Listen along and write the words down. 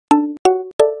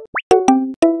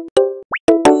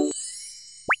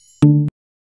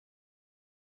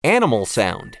Animal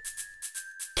sound.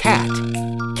 Cat,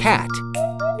 cat.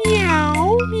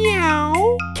 Meow,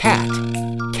 meow. Cat,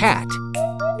 cat.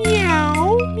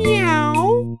 Meow,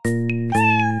 meow.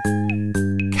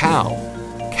 Cow,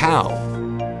 cow.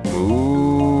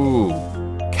 Moo.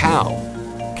 Cow,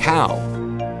 cow.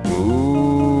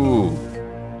 Moo.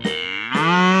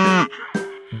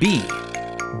 Bee,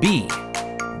 bee.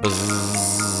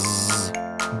 Buzz.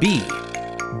 Bee,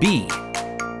 bee.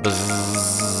 Buzz.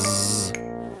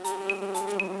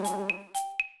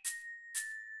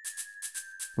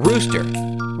 Rooster,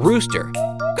 rooster.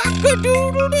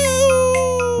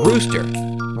 Cock-a-doodle-doo. Rooster,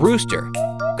 rooster.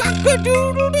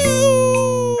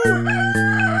 Cock-a-doodle-doo.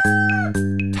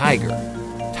 Tiger,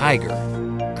 tiger.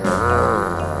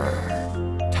 Grrr.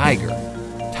 Tiger,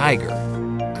 tiger.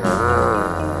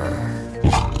 Grrr.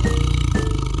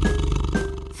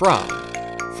 Frog,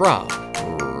 frog.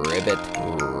 Ribbit,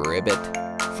 ribbit.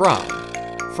 Frog,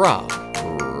 frog.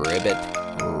 Ribbit,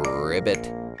 ribbit.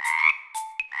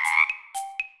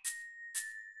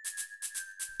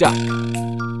 Duck,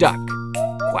 duck.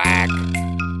 Quack,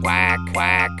 quack,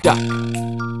 quack. Duck,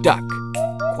 duck.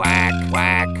 Quack,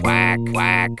 quack, quack,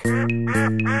 quack.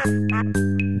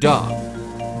 Dog,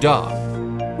 dog.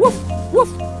 Woof,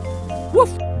 woof, woof.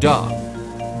 Dog,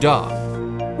 dog.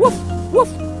 Woof, woof,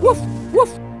 woof, woof.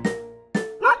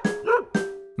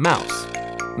 Mouse,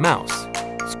 mouse.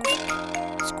 Squeak,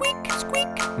 squeak,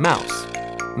 squeak. Mouse,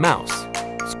 mouse.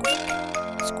 Squeak,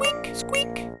 squeak,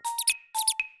 squeak.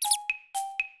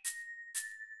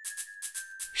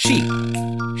 Sheep,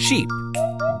 sheep.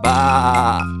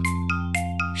 Ba.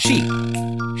 Sheep,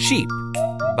 sheep.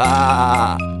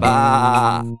 Ba,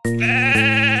 ba.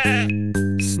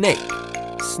 Snake,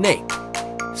 snake.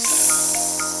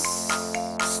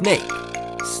 Snake,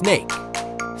 snake.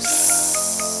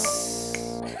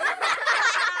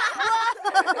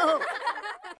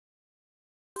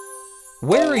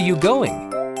 Where are you going?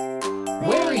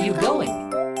 Where are you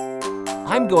going?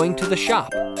 I'm going to the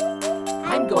shop.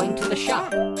 I'm going to the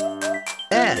shop.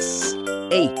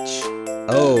 S-H-O-P.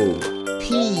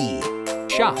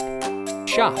 Shop,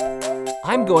 shop.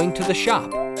 I'm going to the shop.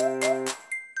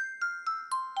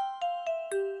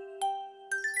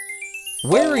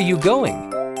 Where are you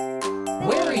going?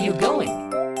 Where are you going?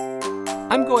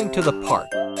 I'm going to the park.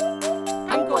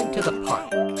 I'm going to the park.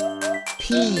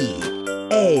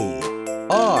 P-A-R-K.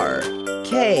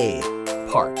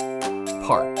 Park,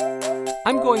 park.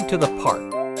 I'm going to the park.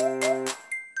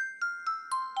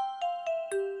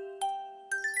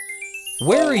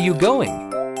 Where are you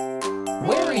going?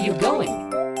 Where are you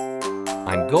going?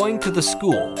 I'm going to the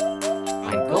school.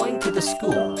 I'm going to the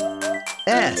school.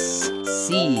 S-C-H-O-O-L.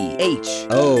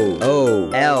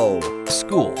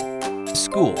 School,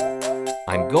 school.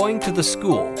 I'm going to the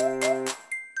school.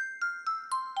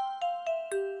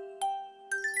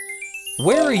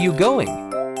 Where are you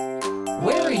going?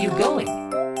 Where are you going?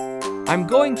 I'm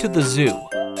going to the zoo.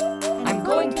 I'm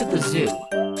going to the zoo.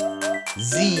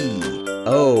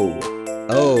 Z-O-O.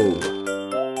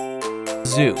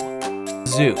 Zoo,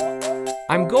 zoo.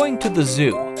 I'm going to the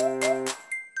zoo.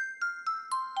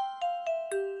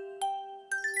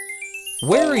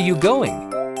 Where are you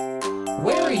going?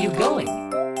 Where are you going?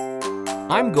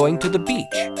 I'm going to the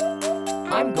beach.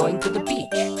 I'm going to the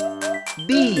beach.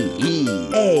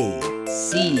 B-E-A-C-H.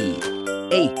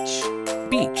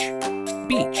 Beach,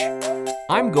 beach.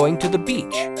 I'm going to the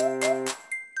beach.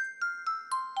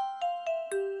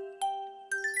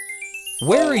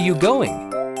 Where are you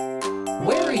going?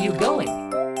 Where are you going?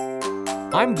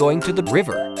 I'm going to the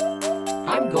river.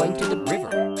 I'm going to the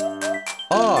river.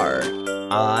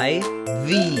 R-I-V-E-R.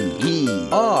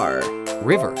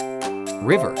 River,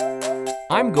 river.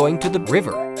 I'm going to the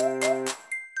river.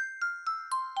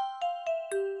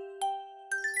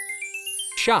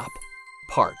 Shop,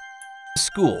 park,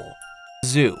 school,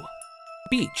 zoo,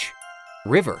 beach,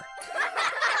 river.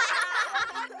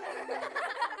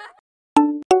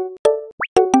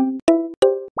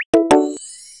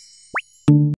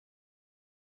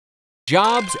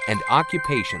 Jobs and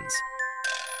occupations.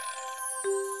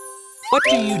 What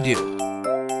do you do?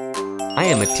 I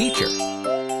am a teacher.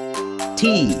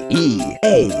 T-E-A-C-H-E-R.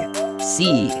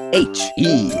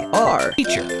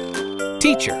 Teacher,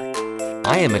 teacher.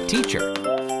 I am a teacher.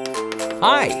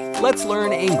 Hi, let's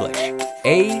learn English.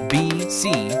 A, B,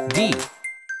 C, D.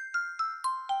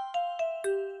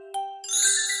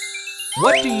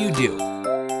 What do you do?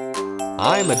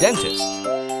 I'm a dentist.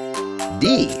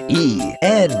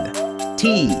 D-E-N-T-I-S-T.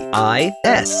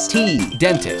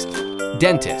 Dentist,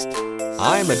 dentist.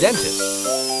 I'm a dentist.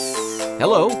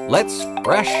 Hello, let's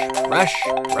brush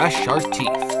our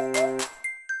teeth.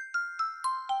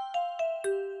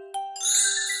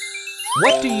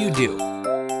 What do you do?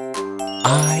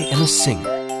 I am a singer.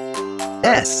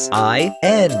 S-I-N-G-E-R.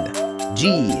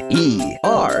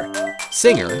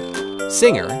 Singer,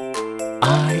 singer.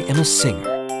 I am a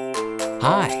singer.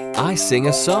 Hi, I sing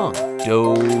a song.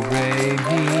 Do, re,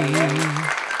 mi.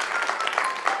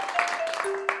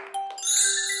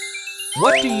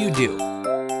 What do you do?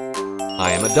 I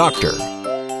am a doctor.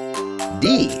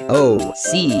 D-O-C-T-O-R.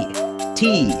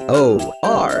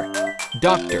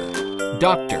 Doctor,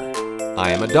 doctor.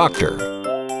 I am a doctor.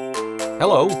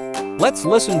 Hello, let's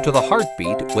listen to the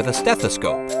heartbeat with a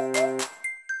stethoscope.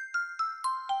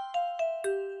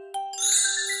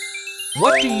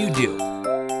 What do you do?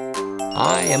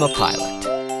 I am a pilot.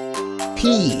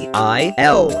 P-I-L-O-T.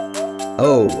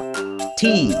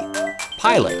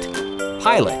 Pilot,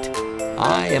 pilot.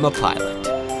 I am a pilot.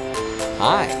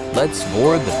 Hi, let's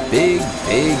board the big,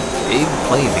 big, big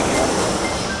plane together.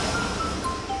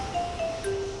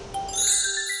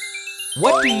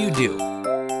 What do you do?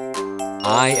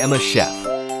 I am a chef.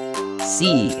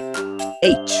 C-H-E-F.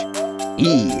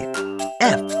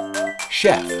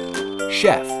 Chef,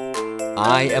 chef.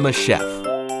 I am a chef.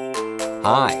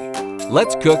 Hi,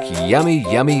 let's cook yummy,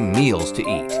 yummy meals to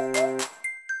eat.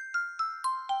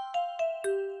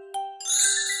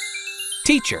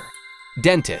 Teacher,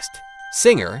 dentist,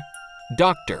 singer,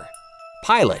 doctor,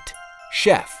 pilot,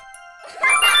 chef.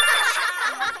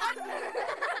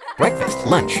 Breakfast,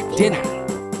 lunch, dinner.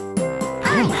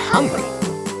 I'm hungry.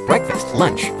 Breakfast,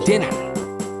 lunch, dinner.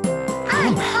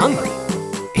 I'm hungry.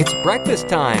 It's breakfast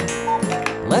time.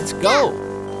 Let's go.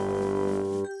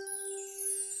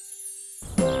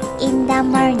 In the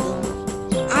morning,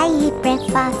 I eat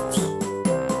breakfast.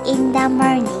 In the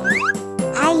morning,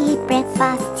 I eat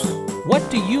breakfast. What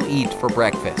do you eat for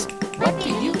breakfast? What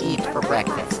do you eat for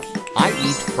breakfast? I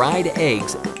eat fried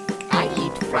eggs. I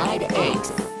eat fried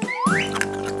eggs.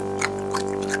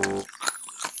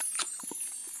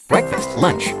 Breakfast,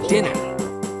 lunch, dinner.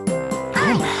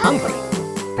 I'm hungry.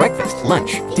 Breakfast,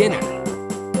 lunch, dinner.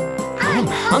 I'm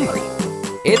hungry.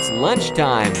 It's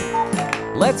lunchtime.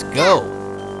 Let's go.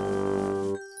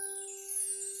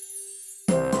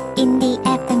 In the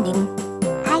afternoon,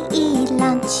 I eat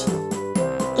lunch.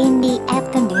 In the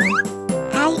afternoon,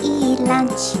 I eat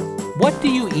lunch. What do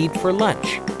you eat for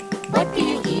lunch? What do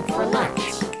you eat for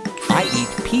lunch? I eat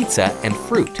pizza and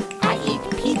fruit. I eat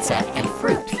pizza and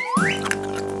fruit.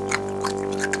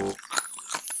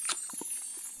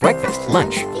 Breakfast,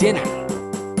 lunch, dinner.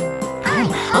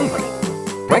 I'm hungry.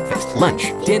 Breakfast,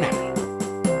 lunch, dinner.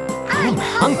 I'm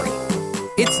hungry.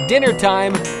 It's dinner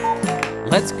time.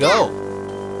 Let's go.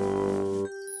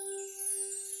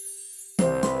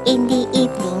 In the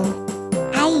evening,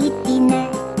 I eat dinner.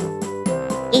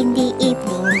 In the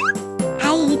evening, I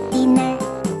eat dinner.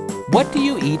 What do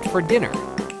you eat for dinner?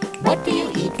 What do you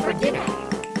eat for dinner?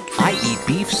 I eat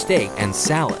beef steak and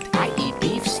salad. I eat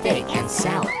beef steak and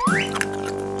salad.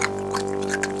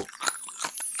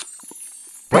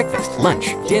 Breakfast,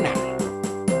 lunch, dinner.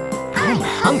 I'm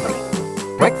hungry.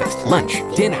 Breakfast, lunch,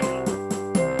 dinner.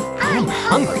 I'm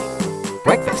hungry.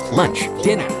 Breakfast, lunch,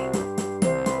 dinner.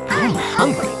 I'm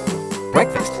hungry.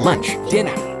 Breakfast, lunch,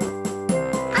 dinner.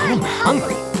 I'm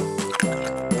hungry.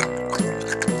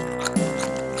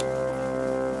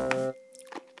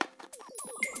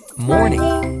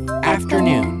 Morning,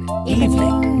 afternoon,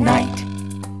 evening, night.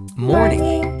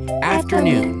 Morning,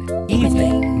 afternoon,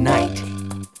 evening, night.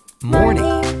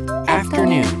 Morning,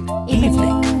 afternoon,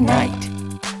 evening, night.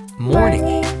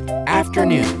 Morning,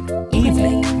 afternoon,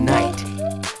 evening, night.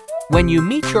 When you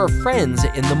meet your friends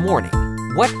in the morning,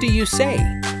 what do you say?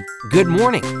 Good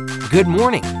morning, good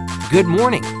morning, good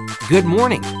morning, good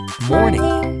morning.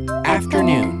 Morning,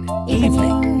 afternoon,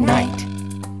 evening, night.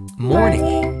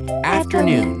 Morning,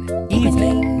 afternoon,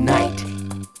 evening, night.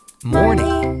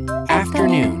 Morning,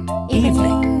 afternoon,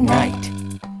 evening, night.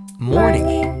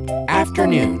 Morning,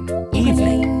 afternoon,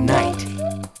 evening, night.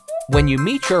 When you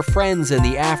meet your friends in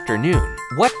the afternoon,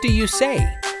 what do you say?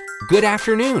 Good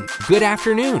afternoon, good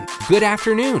afternoon, good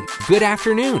afternoon, good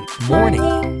afternoon.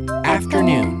 Morning,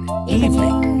 afternoon,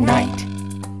 evening, night.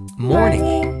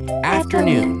 Morning,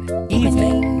 afternoon,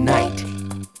 evening, night.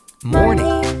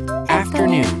 Morning,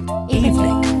 afternoon,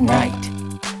 evening, night.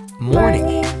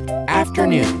 Morning,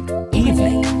 afternoon,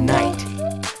 evening, night.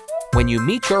 When you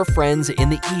meet your friends in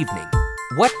the evening,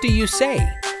 what do you say?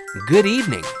 Good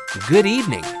evening, good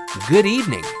evening, good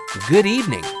evening, good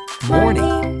evening.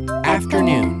 Morning,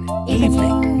 afternoon,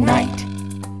 evening, night.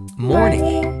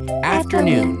 Morning,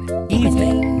 afternoon,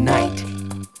 evening, night.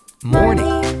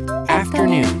 Morning,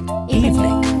 afternoon,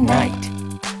 evening, night.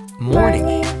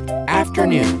 Morning,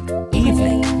 afternoon,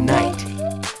 evening, night.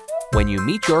 When you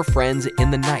meet your friends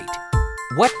in the night,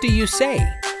 What do you say?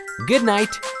 Good night,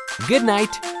 good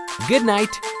night, good night,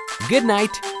 good night.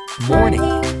 Morning,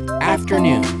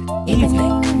 afternoon,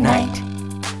 evening, night.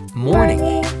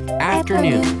 Morning,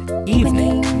 afternoon,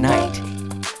 evening, night.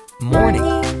 Morning,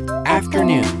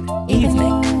 afternoon,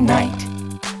 evening, night.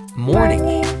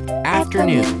 Morning,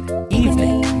 afternoon,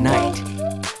 evening, night.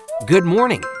 Good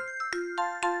morning.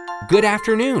 Good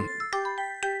afternoon.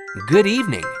 Good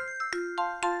evening.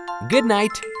 Good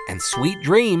night and sweet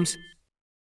dreams.